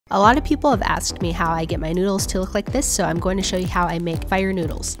A lot of people have asked me how I get my noodles to look like this, so I'm going to show you how I make fire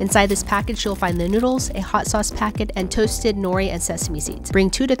noodles. Inside this package you'll find the noodles, a hot sauce packet, and toasted nori and sesame seeds. Bring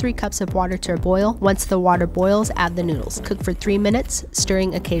 2 to 3 cups of water to a boil. Once the water boils, add the noodles. Cook for 3 minutes,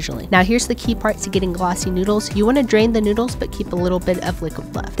 stirring occasionally. Now here's the key part to getting glossy noodles. You want to drain the noodles but keep a little bit of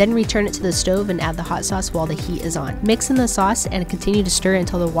liquid left. Then return it to the stove and add the hot sauce while the heat is on. Mix in the sauce and continue to stir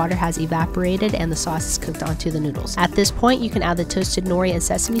until the water has evaporated and the sauce is cooked onto the noodles. At this point you can add the toasted nori and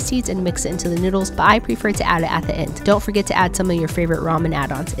sesame seeds and mix it into the noodles, but I prefer to add it at the end. Don't forget to add some of your favorite ramen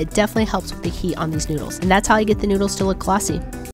add-ons. It definitely helps with the heat on these noodles. And that's how I get the noodles to look glossy.